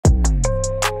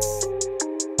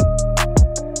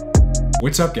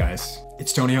What's up guys?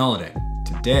 It's Tony Holiday.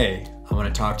 Today, I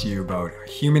want to talk to you about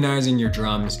humanizing your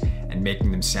drums and making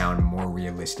them sound more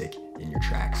realistic in your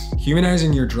tracks.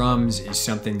 Humanizing your drums is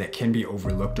something that can be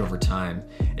overlooked over time,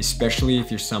 especially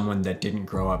if you're someone that didn't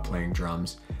grow up playing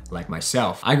drums like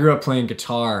myself. I grew up playing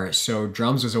guitar, so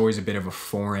drums was always a bit of a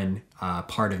foreign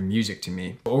part of music to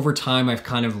me. Over time, I've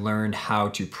kind of learned how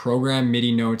to program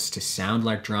MIDI notes to sound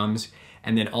like drums,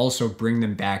 and then also bring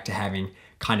them back to having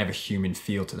kind of a human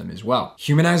feel to them as well.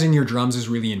 Humanizing your drums is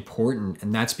really important,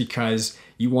 and that's because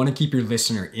you want to keep your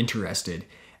listener interested.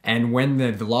 And when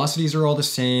the velocities are all the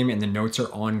same and the notes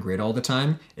are on grid all the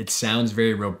time, it sounds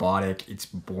very robotic, it's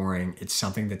boring, it's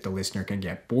something that the listener can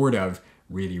get bored of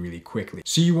really, really quickly.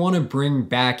 So you want to bring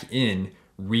back in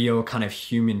real kind of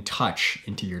human touch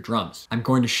into your drums. I'm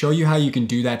going to show you how you can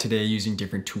do that today using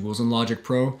different tools in Logic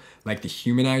Pro, like the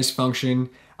Humanize function,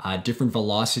 different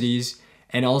velocities,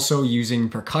 and also using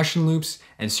percussion loops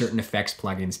and certain effects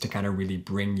plugins to kind of really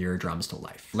bring your drums to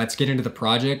life. Let's get into the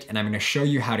project, and I'm going to show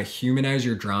you how to humanize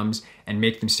your drums and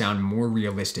make them sound more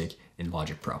realistic in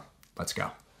Logic Pro. Let's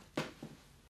go.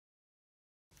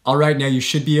 All right, now you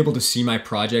should be able to see my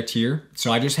project here.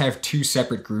 So I just have two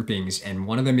separate groupings, and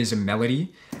one of them is a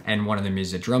melody and one of them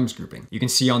is a drums grouping. You can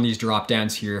see on these drop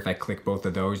downs here, if I click both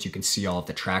of those, you can see all of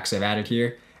the tracks I've added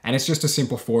here. And it's just a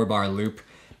simple 4-bar loop.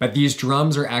 But these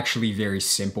drums are actually very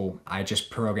simple. I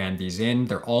just programmed these in.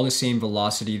 They're all the same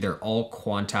velocity. They're all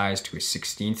quantized to a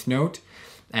 16th note.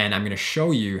 And I'm gonna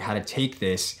show you how to take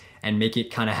this and make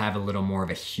it kind of have a little more of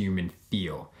a human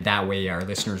feel. That way our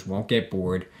listeners won't get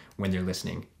bored when they're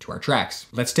listening to our tracks.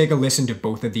 Let's take a listen to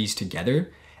both of these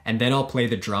together, and then I'll play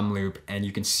the drum loop and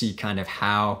you can see kind of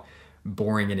how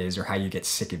boring it is or how you get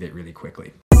sick of it really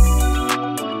quickly.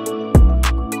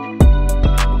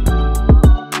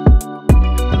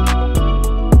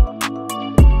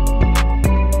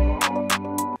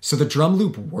 So the drum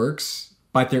loop works,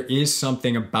 but there is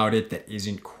something about it that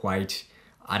isn't quite,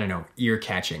 I don't know,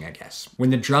 ear-catching, I guess. When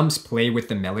the drums play with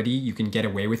the melody, you can get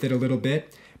away with it a little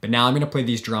bit, but now I'm gonna play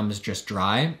these drums just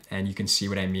dry, and you can see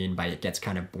what I mean by it gets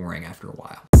kind of boring after a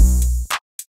while.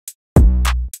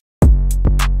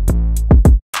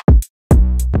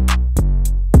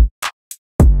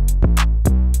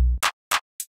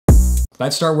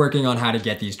 Let's start working on how to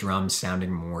get these drums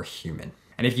sounding more human.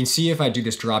 And if you can see, if I do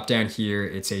this drop down here,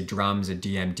 it's a drums, a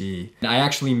DMD. And I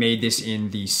actually made this in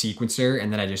the sequencer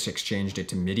and then I just exchanged it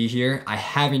to MIDI here. I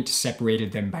haven't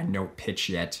separated them by note pitch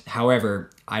yet. However,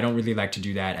 I don't really like to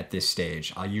do that at this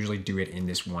stage. I'll usually do it in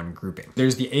this one grouping.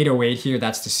 There's the 808 here,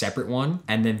 that's the separate one.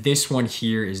 And then this one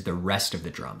here is the rest of the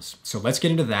drums. So let's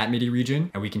get into that MIDI region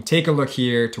and we can take a look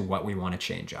here to what we want to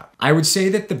change up. I would say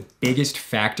that the biggest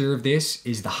factor of this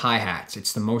is the hi-hats.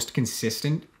 It's the most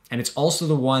consistent. And it's also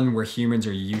the one where humans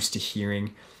are used to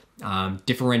hearing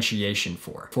differentiation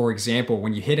for. For example,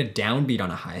 when you hit a downbeat on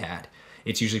a hi-hat,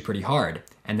 it's usually pretty hard.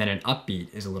 And then an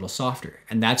upbeat is a little softer.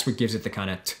 And that's what gives it the kind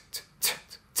of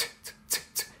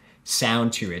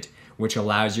sound to it, which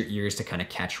allows your ears to kind of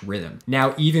catch rhythm.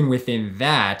 Now, even within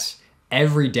that,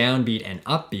 every downbeat and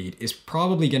upbeat is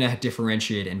probably gonna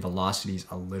differentiate in velocities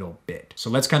a little bit. So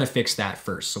let's kind of fix that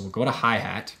first. So we'll go to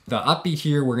hi-hat. The upbeat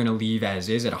here, we're gonna leave as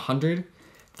is at 100.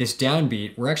 This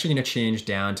downbeat, we're actually gonna change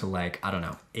down to like, I don't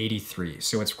know, 83.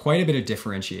 So it's quite a bit of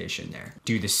differentiation there.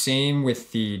 Do the same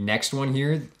with the next one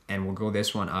here, and we'll go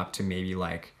this one up to maybe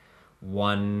like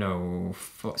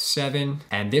 107.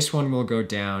 And this one will go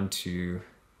down to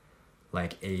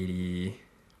like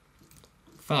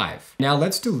 85. Now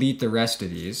let's delete the rest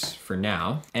of these for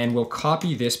now, and we'll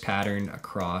copy this pattern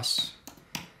across.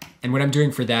 And what I'm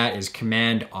doing for that is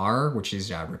Command R, which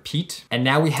is repeat. And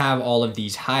now we have all of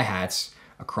these hi-hats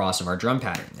across of our drum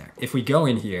pattern there. If we go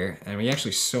in here and we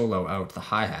actually solo out the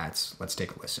hi-hats, let's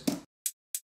take a listen.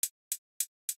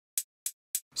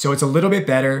 So it's a little bit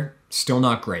better, still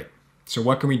not great. So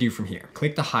what can we do from here?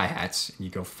 Click the hi-hats and you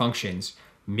go Functions,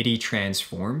 MIDI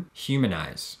Transform,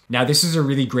 Humanize. Now this is a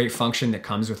really great function that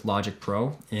comes with Logic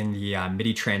Pro in the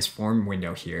MIDI Transform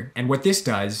window here. And what this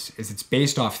does is it's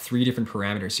based off 3 different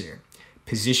parameters here: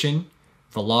 position,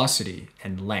 velocity,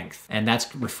 and length. And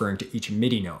that's referring to each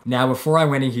MIDI note. Now, before I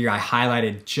went in here, I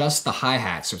highlighted just the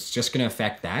hi-hat, so it's just gonna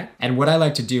affect that. And what I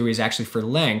like to do is actually for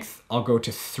length, I'll go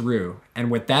to through. And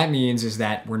what that means is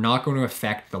that we're not going to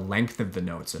affect the length of the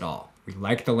notes at all. We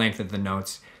like the length of the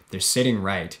notes, they're sitting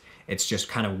right. It's just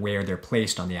kind of where they're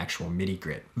placed on the actual MIDI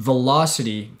grid.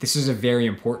 Velocity, this is a very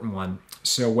important one.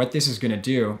 So what this is gonna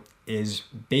do is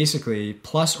basically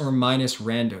plus or minus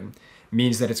random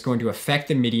means that it's going to affect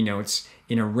the MIDI notes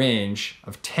in a range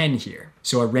of 10 here.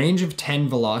 So a range of 10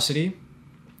 velocity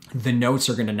the notes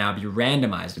are gonna now be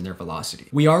randomized in their velocity.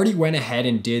 We already went ahead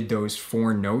and did those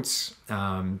 4 notes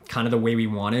kind of the way we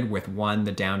wanted, with one,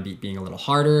 the downbeat being a little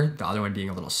harder, the other one being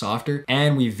a little softer,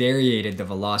 and we variated the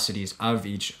velocities of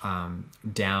each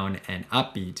down and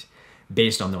upbeat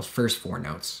based on those first 4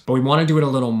 notes. But we wanna do it a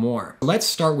little more. Let's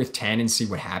start with 10 and see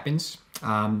what happens.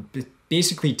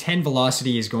 Basically 10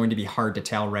 velocity is going to be hard to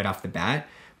tell right off the bat,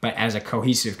 but as a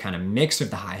cohesive kind of mix of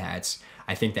the hi-hats,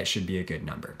 I think that should be a good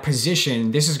number.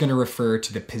 Position, this is going to refer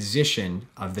to the position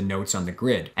of the notes on the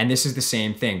grid. And this is the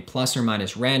same thing, plus or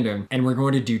minus random, and we're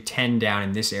going to do 10 down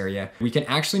in this area. We can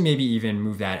actually maybe even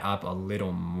move that up a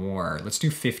little more. Let's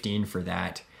do 15 for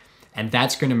that. And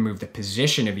that's going to move the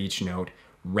position of each note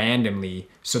randomly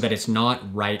so that it's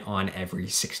not right on every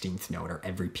 16th note or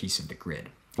every piece of the grid.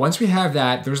 Once we have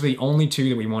that, those are the only 2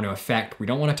 that we want to affect. We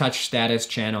don't want to touch status,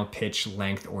 channel, pitch,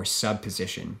 length, or sub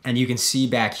position. And you can see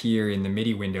back here in the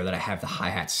MIDI window that I have the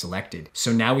hi-hat selected.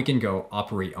 So now we can go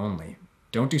operate only.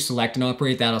 Don't do select and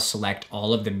operate. That'll select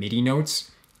all of the MIDI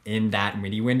notes in that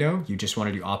MIDI window. You just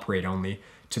want to do operate only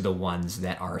to the ones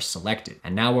that are selected.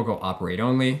 And now we'll go operate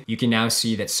only. You can now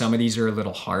see that some of these are a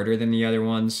little harder than the other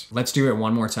ones. Let's do it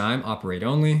one more time, operate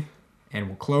only. And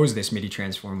we'll close this MIDI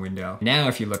transform window. Now,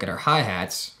 if you look at our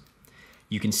hi-hats,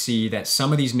 you can see that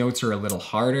some of these notes are a little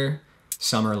harder,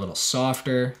 some are a little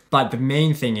softer, but the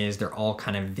main thing is they're all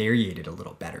kind of variated a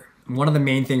little better. One of the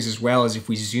main things as well is if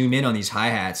we zoom in on these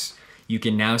hi-hats, you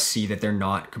can now see that they're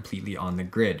not completely on the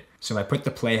grid. So if I put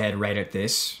the playhead right at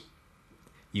this,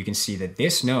 you can see that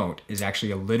this note is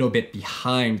actually a little bit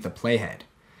behind the playhead.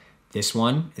 This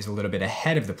one is a little bit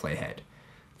ahead of the playhead.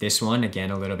 This one,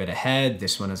 again, a little bit ahead.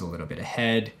 This one is a little bit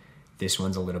ahead. This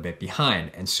one's a little bit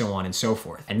behind, and so on and so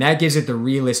forth. And that gives it the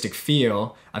realistic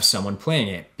feel of someone playing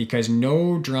it, because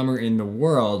no drummer in the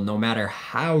world, no matter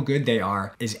how good they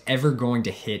are, is ever going to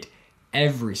hit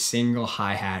every single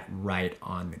hi-hat right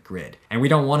on the grid. And we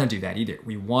don't want to do that either.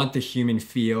 We want the human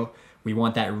feel. We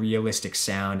want that realistic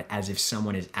sound as if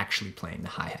someone is actually playing the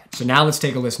hi-hat. So now let's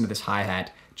take a listen to this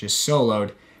hi-hat just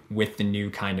soloed with the new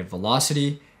kind of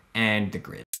velocity and the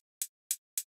grid.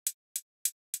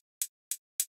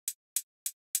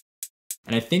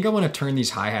 And I think I want to turn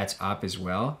these hi-hats up as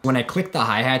well. When I click the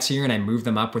hi-hats here and I move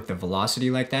them up with the velocity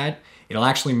like that, it'll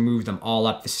actually move them all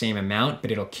up the same amount,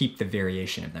 but it'll keep the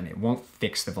variation of them. It won't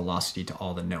fix the velocity to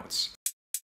all the notes.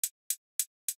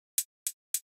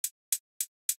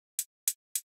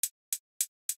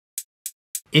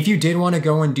 If you did want to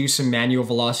go and do some manual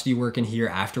velocity work in here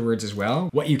afterwards as well,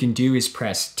 what you can do is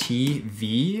press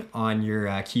TV on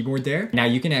your keyboard there. Now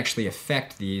you can actually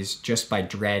affect these just by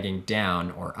dragging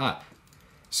down or up.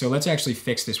 So let's actually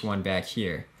fix this one back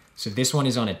here. So this one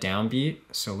is on a downbeat,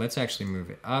 so let's actually move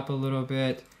it up a little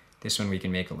bit. This one we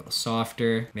can make a little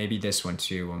softer. Maybe this one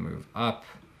too will move up,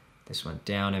 this one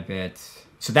down a bit.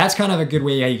 So that's kind of a good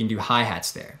way how you can do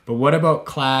hi-hats there. But what about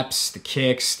claps, the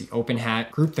kicks, the open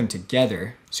hat? Group them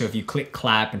together. So if you click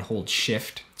clap and hold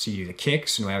shift, so you do the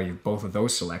kicks, so now you have both of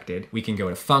those selected, we can go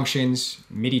to functions,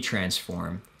 MIDI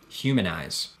transform,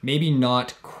 humanize. Maybe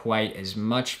not quite as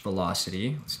much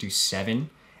velocity. Let's do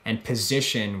 7. And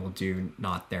position will do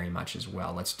not very much as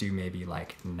well. Let's do maybe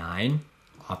like 9.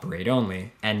 Operate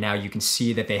only. And now you can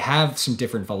see that they have some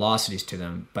different velocities to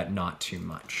them, but not too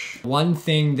much. One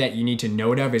thing that you need to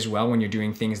note of as well when you're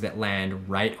doing things that land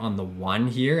right on the 1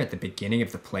 here at the beginning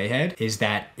of the playhead is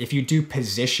that if you do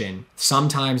position,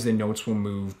 sometimes the notes will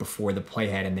move before the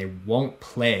playhead and they won't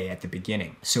play at the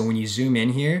beginning. So when you zoom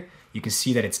in here, you can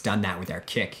see that it's done that with our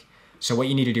kick. So what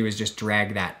you need to do is just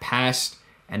drag that past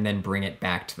and then bring it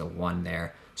back to the 1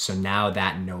 there. So now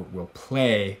that note will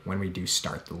play when we do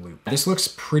start the loop. This looks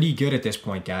pretty good at this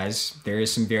point, guys. There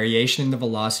is some variation in the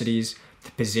velocities.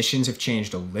 The positions have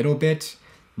changed a little bit.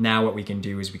 Now what we can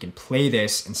do is we can play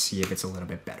this and see if it's a little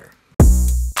bit better.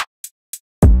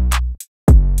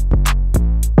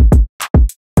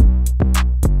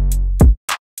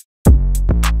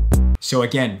 So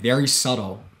again, very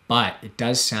subtle, but it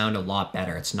does sound a lot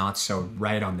better. It's not so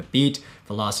right on the beat.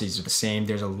 Velocities are the same.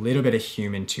 There's a little bit of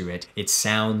human to it. It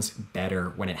sounds better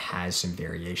when it has some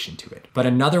variation to it. But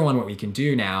another one, what we can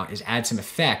do now is add some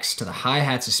effects to the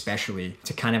hi-hats especially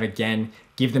to kind of, again,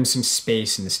 give them some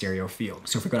space in the stereo field.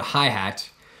 So if we go to hi-hat,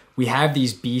 we have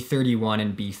these B31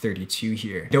 and B32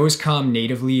 here. Those come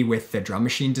natively with the Drum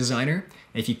Machine Designer.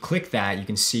 If you click that, you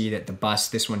can see that the bus,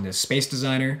 this one is Space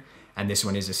Designer, and this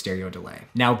one is a stereo delay.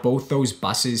 Now, both those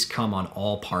buses come on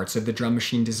all parts of the Drum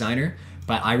Machine Designer,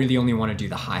 but I really only want to do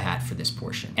the hi-hat for this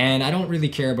portion. And I don't really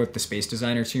care about the space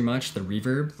designer too much, the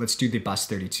reverb. Let's do the bus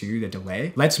 32, the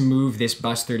delay. Let's move this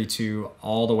bus 32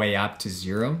 all the way up to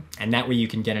 0. And that way you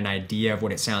can get an idea of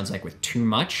what it sounds like with too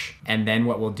much. And then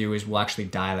what we'll do is we'll actually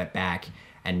dial it back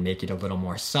and make it a little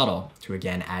more subtle to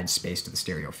again add space to the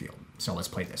stereo field. So let's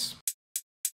play this.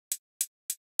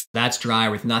 That's dry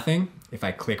with nothing. If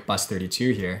I click bus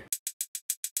 32 here,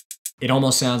 it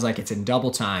almost sounds like it's in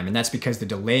double time, and that's because the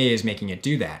delay is making it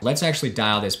do that. Let's actually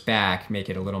dial this back, make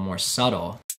it a little more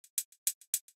subtle.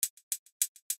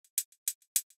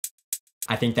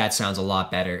 I think that sounds a lot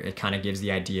better. It kind of gives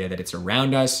the idea that it's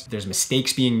around us. There's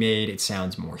mistakes being made. It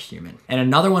sounds more human. And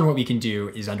another one, what we can do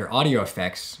is under audio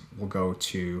effects, we'll go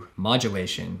to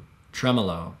modulation,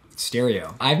 tremolo,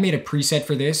 stereo. I've made a preset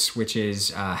for this, which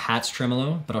is Hats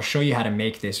Tremolo, but I'll show you how to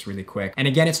make this really quick. And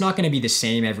again, it's not gonna be the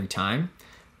same every time,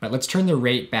 but let's turn the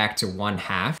rate back to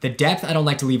 1/2. The depth, I don't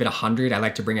like to leave at 100. I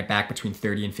like to bring it back between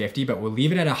 30 and 50, but we'll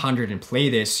leave it at 100 and play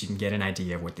this so you can get an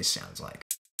idea of what this sounds like.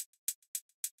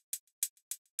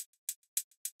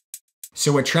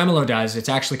 So what tremolo does, it's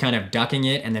actually kind of ducking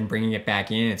it and then bringing it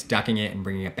back in. It's ducking it and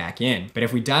bringing it back in. But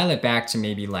if we dial it back to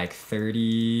maybe like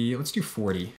 30, let's do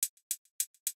 40.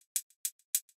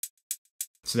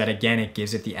 So that again, it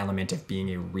gives it the element of being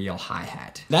a real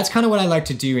hi-hat. That's kind of what I like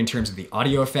to do in terms of the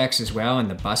audio effects as well and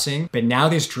the bussing. But now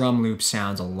this drum loop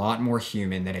sounds a lot more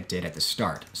human than it did at the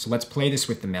start. So let's play this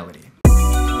with the melody.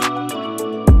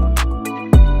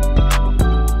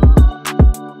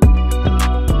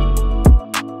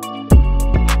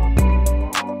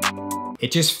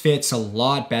 It just fits a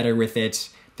lot better with it.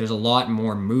 There's a lot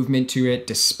more movement to it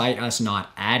despite us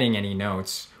not adding any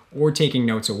notes or taking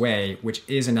notes away, which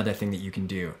is another thing that you can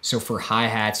do. So for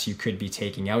hi-hats, you could be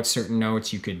taking out certain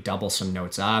notes, you could double some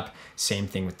notes up. Same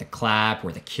thing with the clap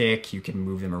or the kick, you can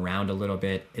move them around a little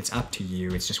bit. It's up to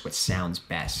you, it's just what sounds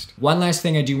best. One last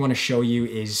thing I do wanna show you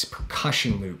is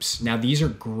percussion loops. Now these are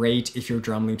great if your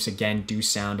drum loops, again, do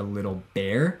sound a little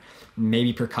bare.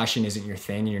 Maybe percussion isn't your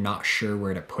thing and you're not sure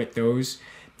where to put those.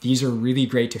 These are really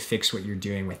great to fix what you're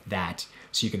doing with that.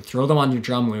 So you can throw them on your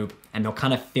drum loop and they'll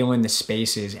kind of fill in the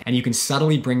spaces, and you can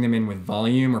subtly bring them in with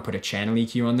volume or put a channel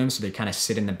EQ on them so they kind of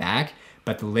sit in the back,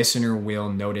 but the listener will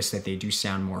notice that they do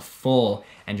sound more full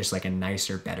and just like a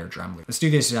nicer, better drum loop. Let's do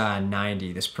this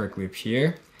 90, this perc loop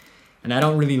here. And I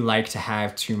don't really like to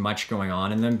have too much going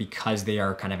on in them because they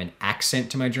are kind of an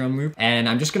accent to my drum loop. And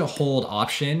I'm just gonna hold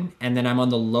Option, and then I'm on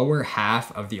the lower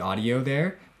half of the audio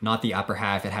there, not the upper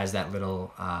half. It has that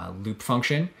little loop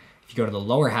function. If you go to the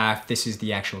lower half, this is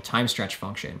the actual time stretch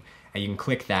function. And you can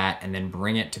click that and then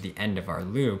bring it to the end of our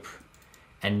loop.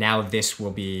 And now this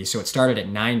will be, so it started at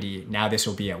 90, now this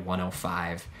will be at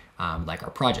 105, like our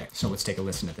project. So let's take a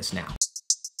listen to this now.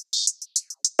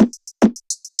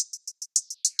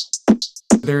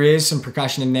 There is some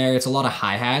percussion in there. It's a lot of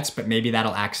hi-hats, but maybe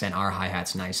that'll accent our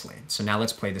hi-hats nicely. So now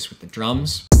let's play this with the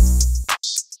drums.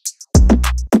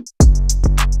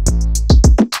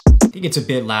 I think it's a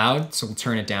bit loud, so we'll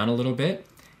turn it down a little bit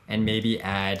and maybe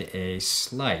add a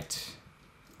slight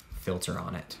filter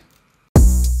on it.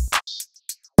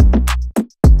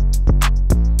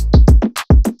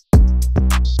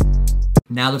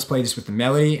 Now let's play this with the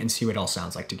melody and see what it all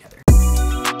sounds like together.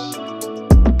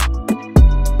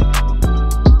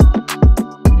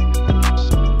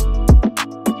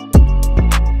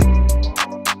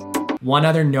 One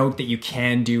other note that you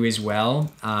can do as well,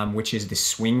 which is the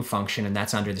swing function, and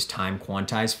that's under this time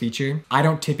quantize feature. I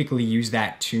don't typically use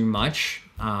that too much.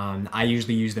 I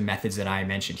usually use the methods that I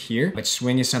mentioned here, but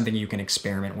swing is something you can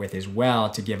experiment with as well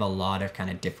to give a lot of kind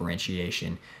of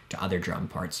differentiation to other drum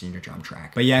parts in your drum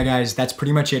track. But yeah, guys, that's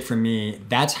pretty much it for me.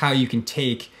 That's how you can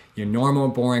take your normal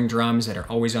boring drums that are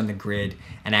always on the grid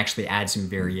and actually add some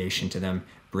variation to them,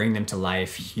 bring them to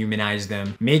life, humanize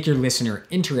them, make your listener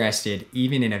interested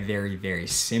even in a very, very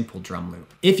simple drum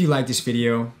loop. If you like this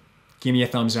video, give me a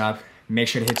thumbs up, make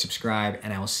sure to hit subscribe,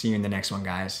 and I will see you in the next one,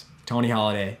 guys. Tony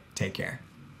Holiday, take care.